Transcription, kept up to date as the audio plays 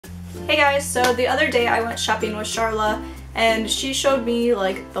Hey guys, so the other day I went shopping with Charla and she showed me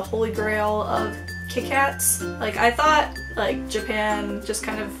like the holy grail of KitKats. Like I thought like Japan just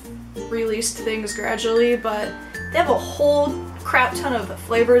kind of released things gradually, but they have a whole crap ton of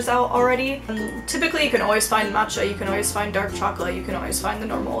flavors out already. Typically you can always find matcha, you can always find dark chocolate, you can always find the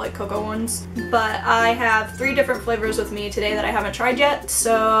normal like cocoa ones. But I have 3 different flavors with me today that I haven't tried yet,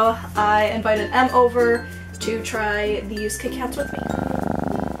 so I invited Em over to try these KitKats with me.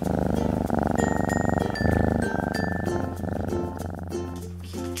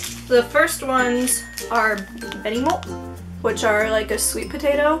 The first ones are benimo, which are like a sweet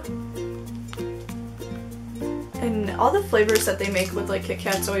potato. And all the flavors that they make with like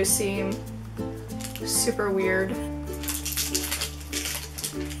KitKats always seem super weird.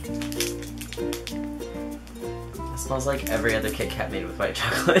 It smells like every other KitKat made with white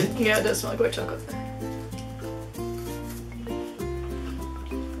chocolate. Yeah, it does smell like white chocolate.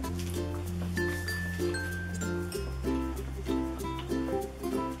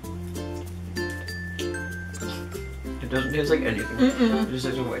 It doesn't taste like anything. It just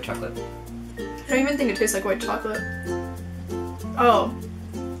tastes like white chocolate. I don't even think it tastes like white chocolate. Oh.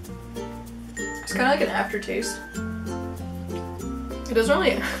 It's kind of like an aftertaste. It doesn't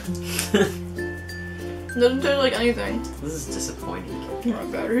really... It doesn't taste like anything. This is disappointing. My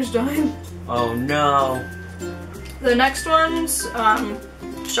battery's dying. Oh no. The next ones,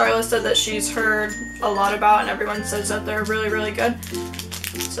 Charlotte said that she's heard a lot about and everyone says that they're really, really good.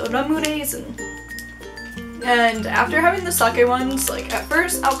 So Ramureisen. And after having the sake ones, like at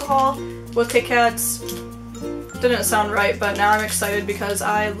first alcohol with KitKats didn't sound right, but now I'm excited because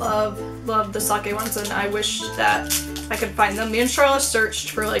I love the sake ones and I wish that I could find them. Me and Charlotte searched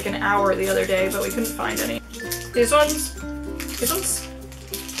for like an hour the other day, but we couldn't find any. These ones,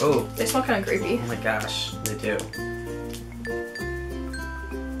 Oh. they smell kind of grapey. Oh my gosh, they do.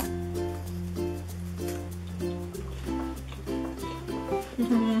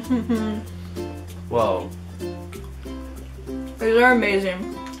 Whoa. These are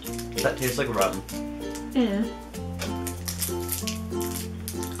amazing. That tastes like rum.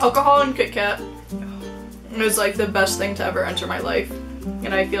 Alcohol and KitKat is like the best thing to ever enter my life.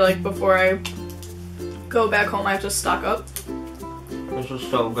 And I feel like before I go back home I have to stock up. This is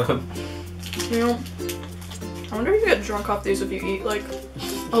so good. You know, I wonder if you get drunk off these if you eat like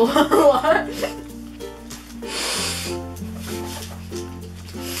a lot.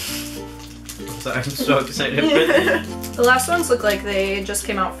 Sorry, I'm so excited for this. The last ones look like they just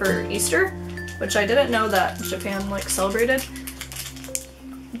came out for Easter, which I didn't know that Japan like celebrated.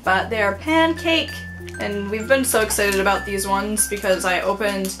 But they are pancake, and we've been so excited about these ones because I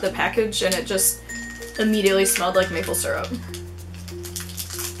opened the package and it just immediately smelled like maple syrup.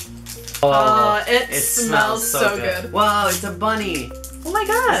 Oh, it smells so good. Wow, it's a bunny. Oh my It's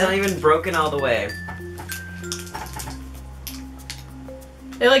not god! even broken all the way.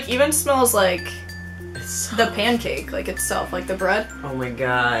 It like even smells like It's so... the pancake, like itself, like the bread. Oh my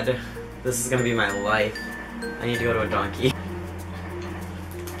god. This is gonna be my life. I need to go to a donkey.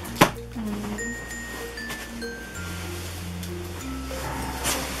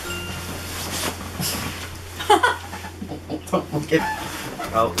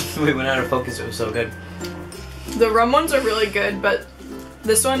 Oh, we went out of focus, it was so good. The rum ones are really good, but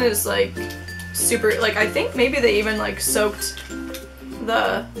this one is like super, like I think maybe they even like soaked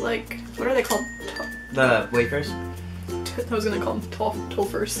the, like, what are they called? The wafers? I was gonna call them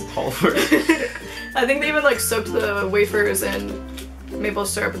toffers. Toffers. I think they even like soaked the wafers in maple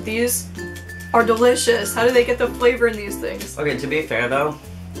syrup. These are delicious. How do they get the flavor in these things? Okay, to be fair though,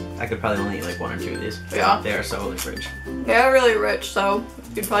 I could probably only eat like 1 or 2 of these. Yeah. They are so rich. They're really rich, so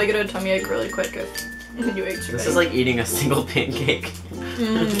you'd probably get a tummy ache really quick if you ate too This many. is like eating a single pancake.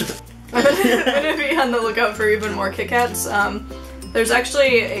 I'm gonna be on the lookout for even more KitKats. There's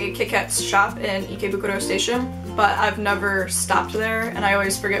actually a KitKats shop in Ikebukuro Station, but I've never stopped there and I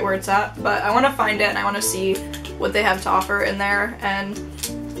always forget where it's at. But I want to find it and I want to see what they have to offer in there, and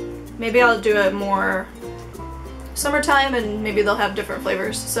maybe I'll do it more summertime and maybe they'll have different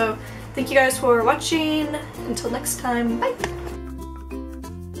flavors. So thank you guys for watching. Until next time, bye!